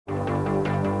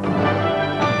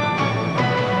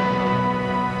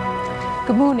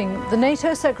Good morning. The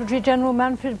NATO Secretary-General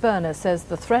Manfred Werner says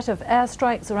the threat of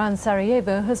airstrikes around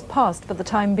Sarajevo has passed for the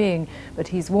time being, but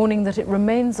he's warning that it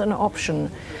remains an option.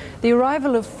 The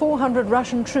arrival of 400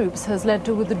 Russian troops has led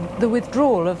to the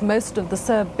withdrawal of most of the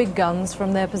Serb big guns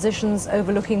from their positions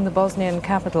overlooking the Bosnian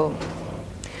capital.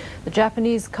 The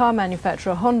Japanese car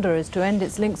manufacturer Honda is to end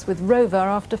its links with Rover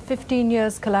after 15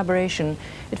 years' collaboration.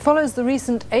 It follows the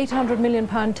recent £800 million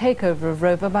takeover of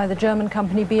Rover by the German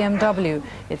company BMW.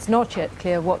 It's not yet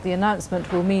clear what the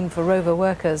announcement will mean for Rover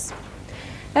workers.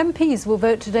 MPs will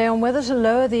vote today on whether to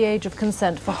lower the age of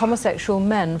consent for homosexual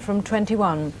men from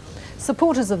 21.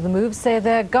 Supporters of the move say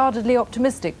they're guardedly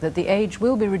optimistic that the age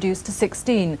will be reduced to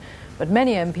 16, but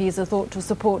many MPs are thought to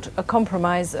support a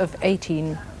compromise of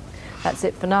 18. That's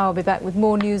it for now. I'll be back with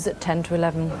more news at 10 to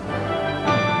 11.